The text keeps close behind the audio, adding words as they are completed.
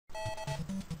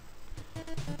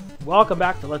Welcome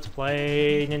back to Let's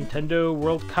Play Nintendo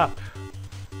World Cup.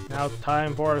 Now it's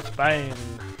time for Spain.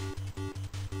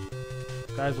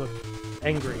 Guys look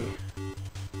angry.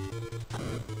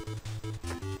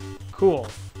 Cool.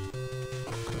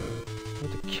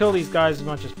 Need to kill these guys as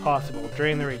much as possible.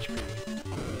 Drain their HP.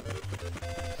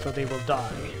 So they will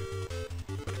die.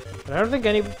 But I don't think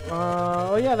any...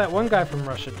 oh yeah, that one guy from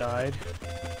Russia died.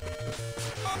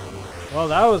 Well,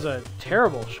 that was a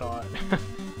terrible shot.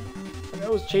 That guy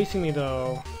was chasing me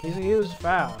though. He was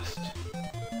fast.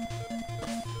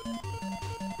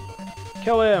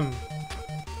 Kill him!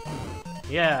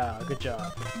 Yeah, good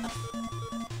job.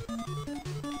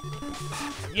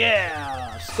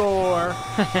 Yeah! Score!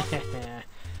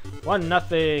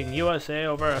 1-0 USA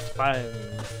over Spain.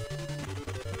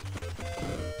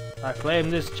 I claim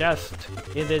this chest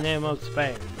in the name of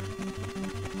Spain.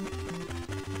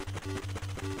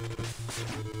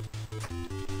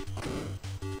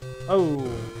 Oh.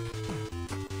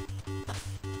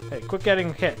 Hey, quit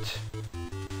getting hit.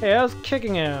 Hey, I was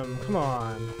kicking him. Come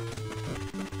on.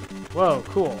 Whoa,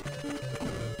 cool.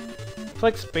 It's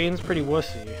like Spain's pretty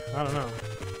wussy. I don't know.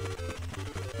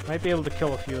 Might be able to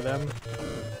kill a few of them.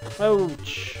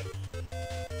 Ouch.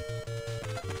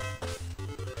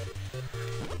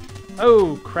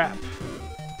 Oh, crap.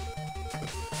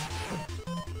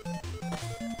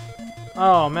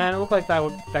 Oh man, it looked like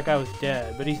that guy was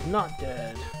dead, but he's not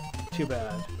dead. Too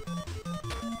bad.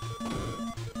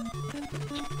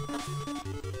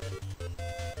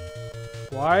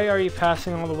 Why are you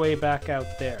passing all the way back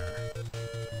out there?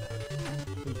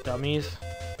 You dummies.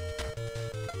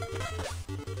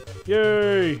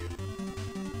 Yay!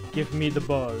 Give me the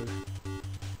ball.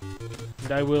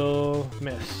 And I will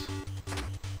miss.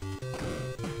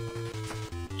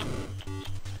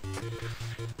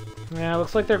 Yeah,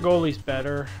 looks like their goalie's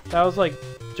better. That was like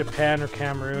Japan or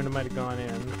Cameroon, it might have gone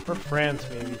in. Or France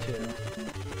maybe too.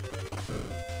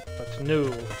 But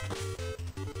no.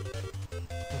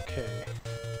 Okay.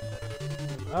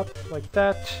 Up like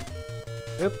that.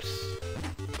 Oops.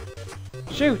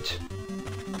 Shoot!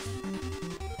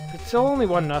 It's still only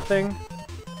 1-0.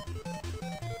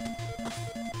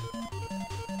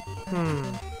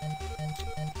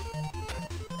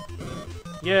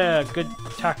 Yeah, good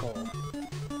tackle.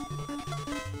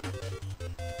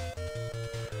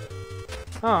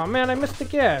 Oh man, I missed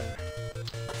again.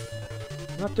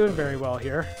 Not doing very well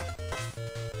here.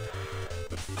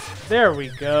 There we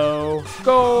go.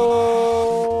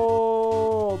 Goal!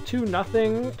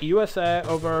 2-0 USA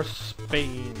over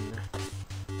Spain.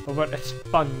 Over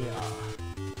España.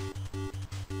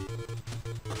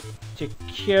 Te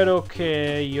quiero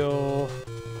que yo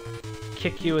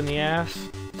kick you in the ass,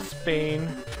 Spain.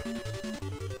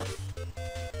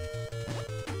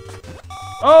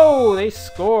 Oh, they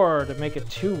scored to make it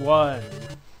 2-1.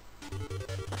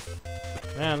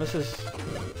 Man, this is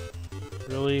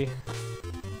really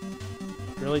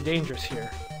dangerous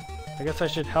here. I guess I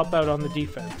should help out on the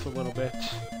defense a little bit.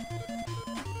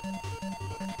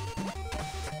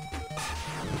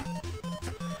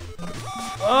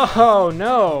 Oh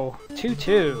no!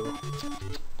 2-2.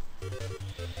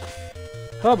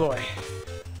 Oh boy.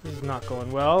 This is not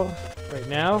going well right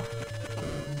now.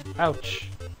 Ouch.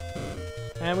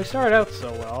 And we started out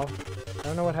so well. I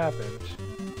don't know what happened.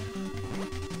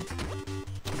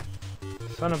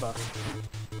 Son of a...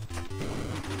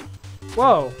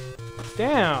 Whoa!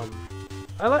 Damn!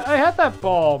 I had that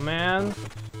ball, man!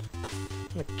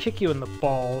 I'm gonna kick you in the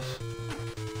balls.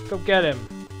 Go get him.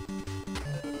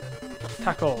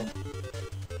 Tackle.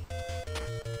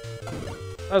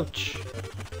 Ouch.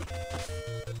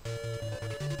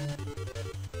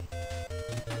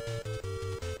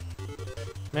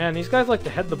 Man, these guys like to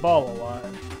head the ball a lot.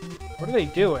 What are they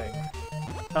doing?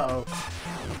 Uh-oh.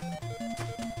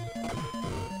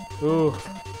 Ooh.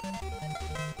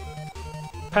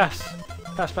 Pass!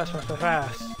 Pass, pass, pass, pass,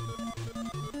 pass!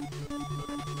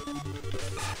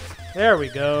 There we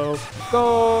go.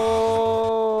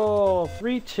 Goal!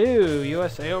 3-2,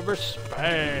 USA over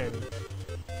Spain.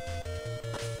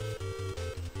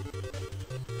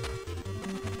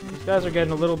 These guys are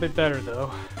getting a little bit better, though.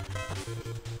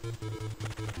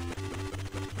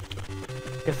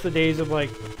 Guess the days of like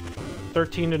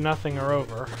 13-0 are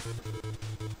over.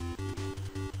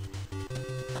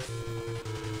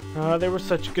 They were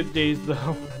such good days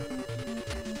though.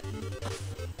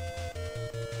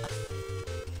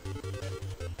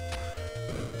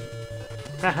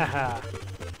 Hahaha.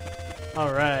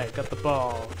 Alright, got the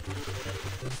ball.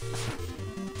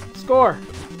 Score!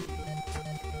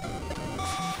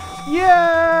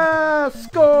 Yeah!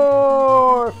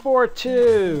 Score!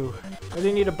 4-2! I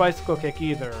didn't need a bicycle kick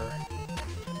either.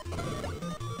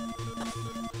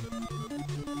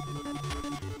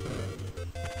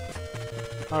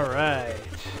 Alright.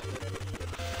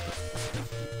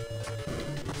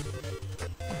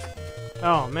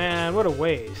 Oh man, what a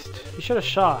waste. He should have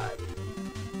shot.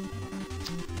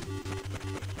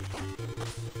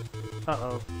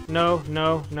 Uh-oh. No,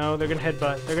 no, no, they're gonna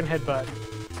headbutt. They're gonna headbutt.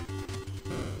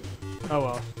 Oh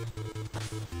well.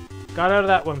 Got out of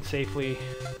that one safely.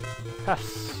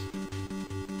 Pass.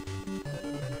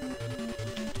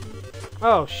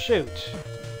 Oh, shoot.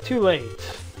 Too late.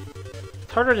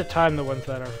 It's harder to time the ones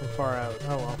that are from far out.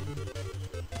 Oh well.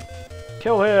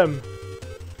 Kill him!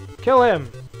 Kill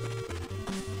him!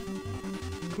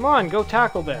 Come on, go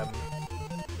tackle them.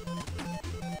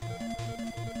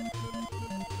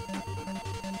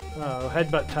 Oh,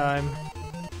 headbutt time.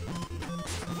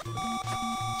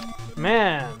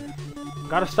 Man!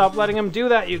 Gotta stop letting him do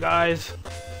that, you guys!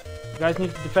 You guys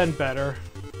need to defend better.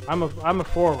 I'm a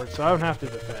forward, so I don't have to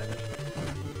defend.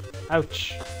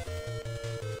 Ouch.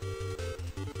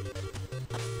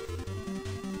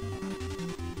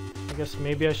 I guess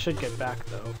maybe I should get back,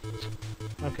 though.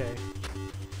 Okay.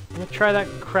 I'm gonna try that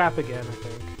crap again, I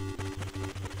think.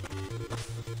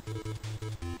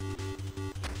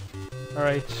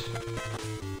 Alright.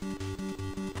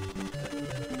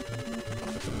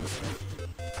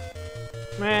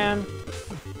 Man.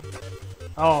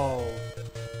 Oh.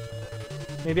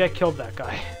 Maybe I killed that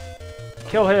guy.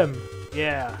 Kill him.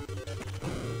 Yeah.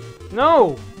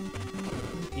 No!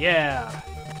 Yeah.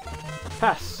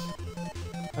 Pass.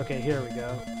 Okay, here we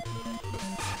go.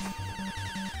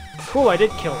 Cool, I did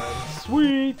kill him.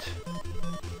 Sweet!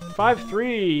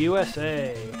 5-3,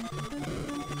 USA.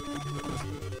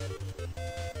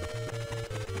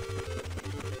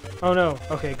 Oh no.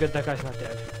 Okay, good, that guy's not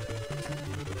dead.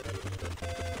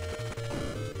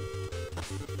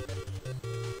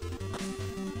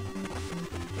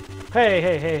 Hey,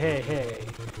 hey, hey, hey, hey.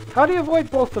 How do you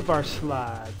avoid both of our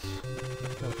slides?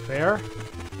 No fair?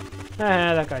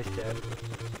 Ah, that guy's dead.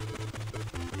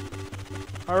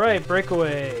 Alright,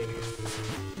 breakaway.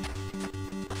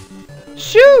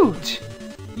 Shoot!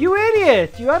 You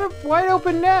idiot! You had a wide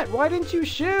open net! Why didn't you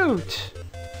shoot?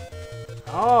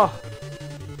 Oh.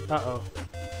 Uh-oh.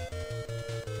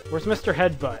 Where's Mr.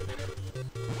 Headbutt?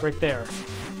 Right there.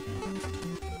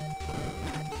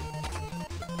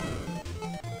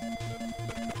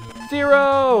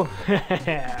 Zero!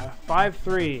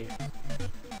 5-3.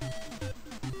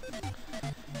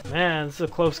 Man, this is a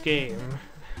close game.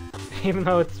 Even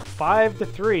though it's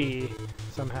 5-3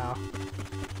 somehow.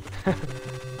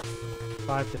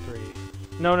 5-3.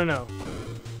 No, no, no.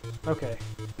 Okay,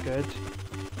 good.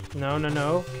 No, no,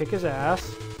 no. Kick his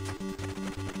ass.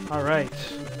 Alright.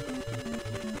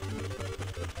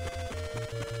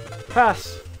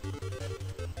 Pass!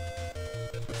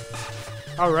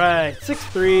 Alright,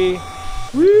 6-3.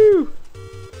 Woo!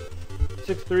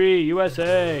 6-3,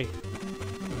 USA.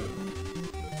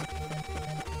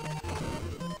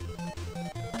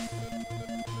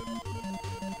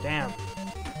 Damn.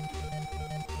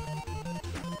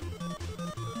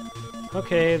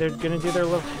 Okay, they're gonna do their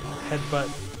little headbutt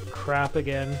crap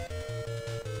again.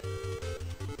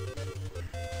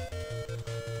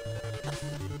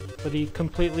 But he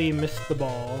completely missed the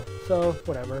ball, so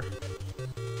whatever.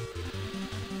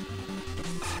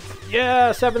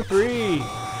 Yeah, 7-3!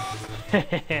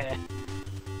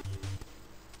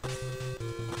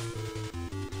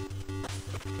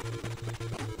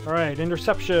 Alright,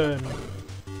 interception!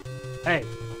 Hey!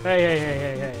 Hey, hey, hey,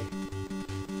 hey, hey!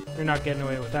 You're not getting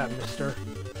away with that, mister.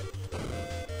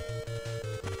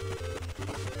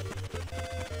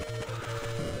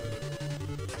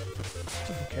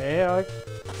 Okay,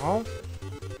 I'll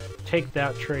take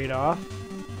that trade-off.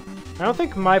 I don't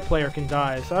think my player can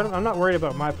die, so I'm not worried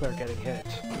about my player getting hit.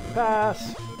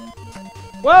 Pass!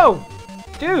 Whoa!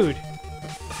 Dude!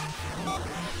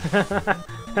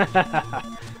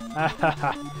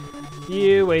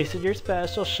 You wasted your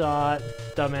special shot,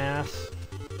 dumbass.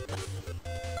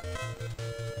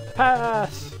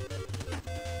 Pass!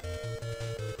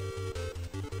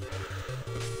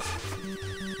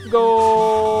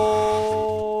 Goal!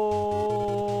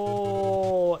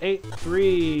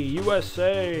 8-3,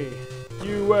 USA!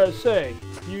 USA!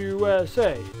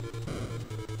 USA!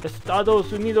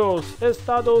 Estados Unidos!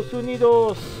 Estados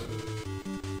Unidos!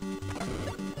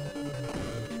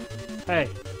 Hey.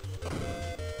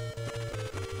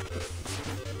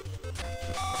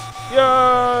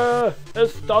 Yeah!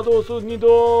 Estados Unidos!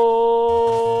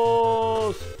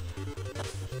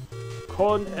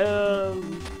 Con el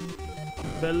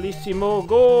bellissimo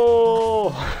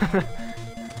goal!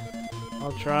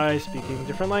 I'll try speaking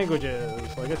different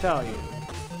languages, like Italian.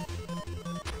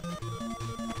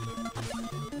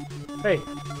 Hey!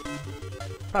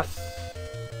 Pass!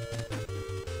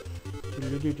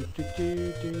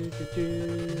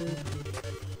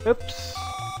 Oops.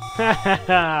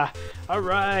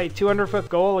 Alright, 200-foot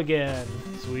goal again.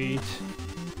 Sweet.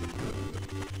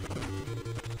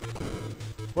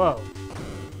 Whoa.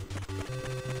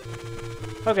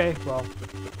 Okay, well.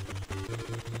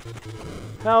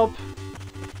 Help.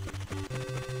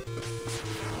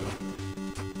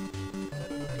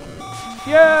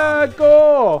 Yeah,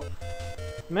 goal!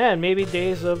 Man, maybe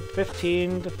days of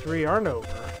 15-3 aren't over.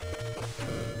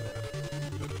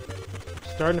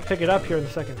 Starting to pick it up here in the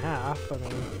second half. I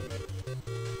mean,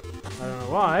 I don't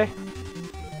know why.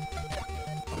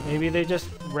 Maybe they just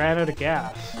ran out of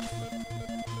gas.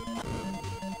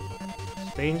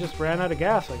 Spain just ran out of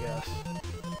gas, I guess.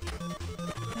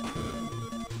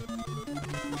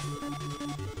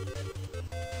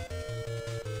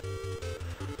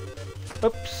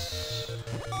 Oops.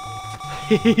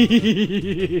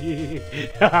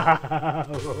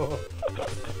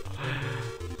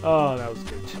 Oh, that was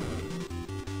good.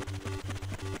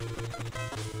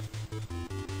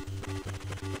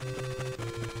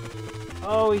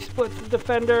 Oh, he splits the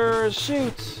defenders!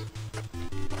 Shoots!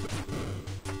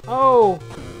 Oh!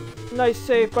 Nice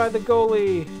save by the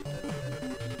goalie!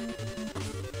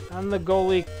 And the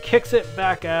goalie kicks it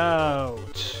back out.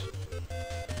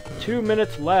 2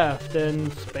 minutes left,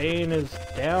 and Spain is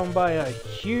down by a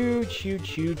huge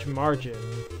margin.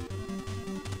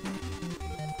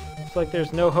 Looks like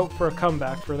there's no hope for a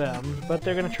comeback for them, but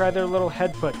they're gonna try their little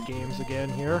headbutt games again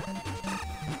here.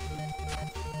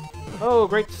 Oh,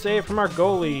 great save from our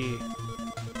goalie.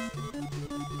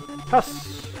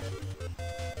 Pass.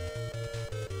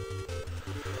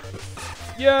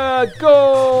 Yeah,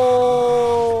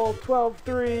 goal!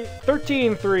 12-3,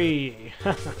 13-3.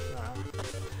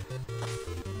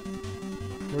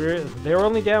 They were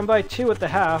only down by 2 at the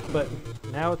half, but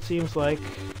now it seems like...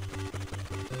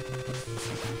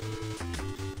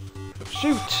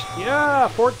 Shoot! Yeah,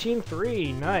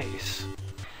 14-3, nice.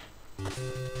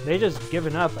 They just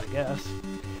given up, I guess.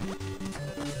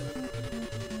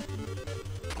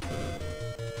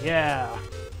 Yeah.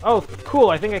 Oh, cool,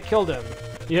 I think I killed him.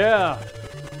 Yeah.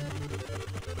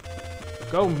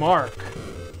 Go Mark.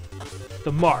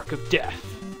 The Mark of Death.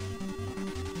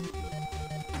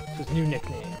 It's his new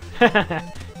nickname.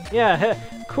 Yeah,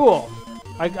 cool.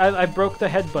 I broke the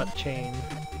headbutt chain.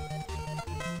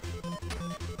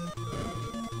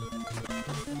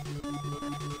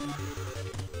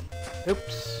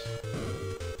 Oops.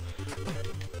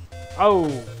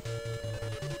 Oh.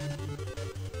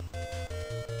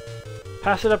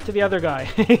 Pass it up to the other guy.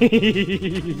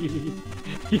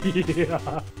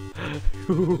 Yeah.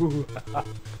 Ooh.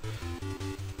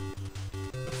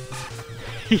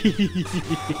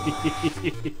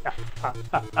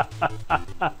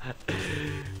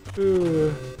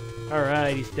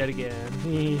 Alright, he's dead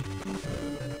again.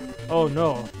 Oh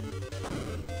no.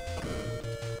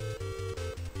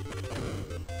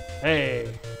 Hey.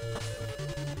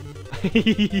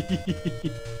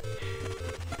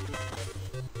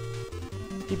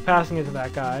 Keep passing it to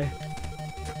that guy.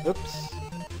 Oops.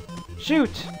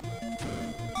 Shoot!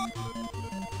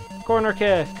 Corner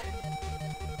kick.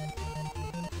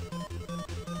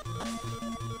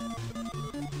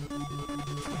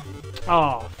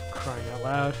 Oh, crying out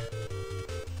loud.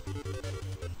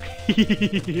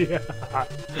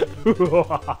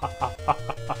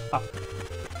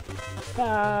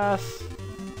 Pass.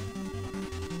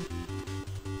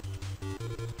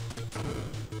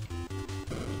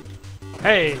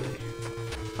 Hey!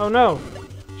 Oh no!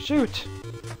 Shoot!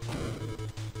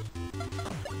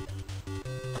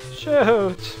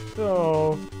 Shoot!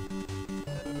 Oh.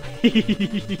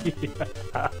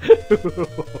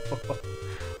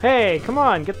 Hey, come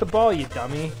on, get the ball, you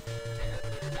dummy.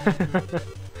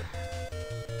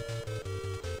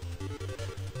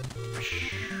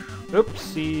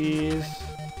 Oopsies.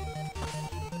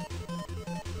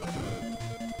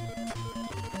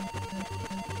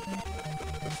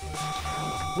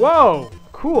 Whoa!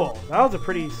 Cool. That was a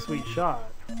pretty sweet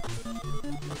shot. I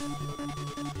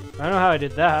don't know how I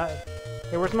did that.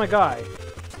 Hey, where's my guy?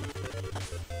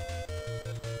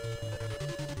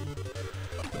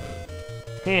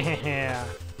 Yeah.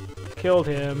 Killed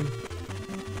him.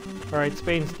 Alright,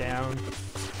 Spain's down.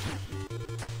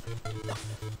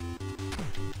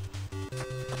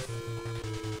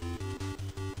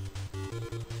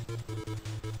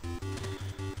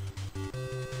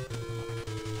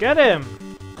 Get him!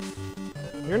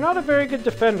 You're not a very good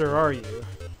defender, are you?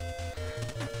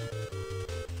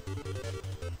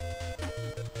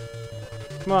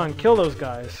 Come on, kill those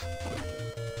guys.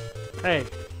 Hey.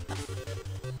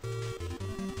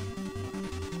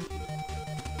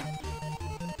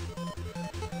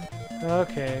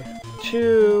 Okay.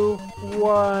 2,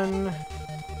 1.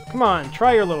 Come on,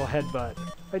 try your little headbutt.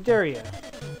 I dare you.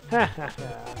 Ha ha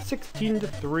ha.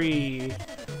 16-3.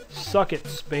 Suck it,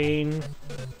 Spain.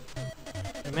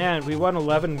 Man, we won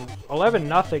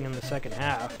 11-0 in the second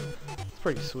half. It's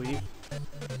pretty sweet.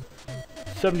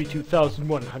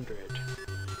 72,100.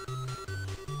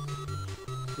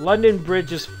 London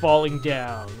Bridge is falling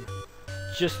down,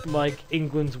 just like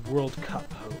England's World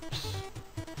Cup hopes.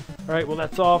 Alright, well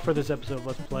that's all for this episode of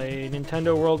Let's Play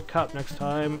Nintendo World Cup. Next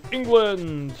time,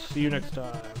 England! See you next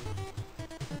time.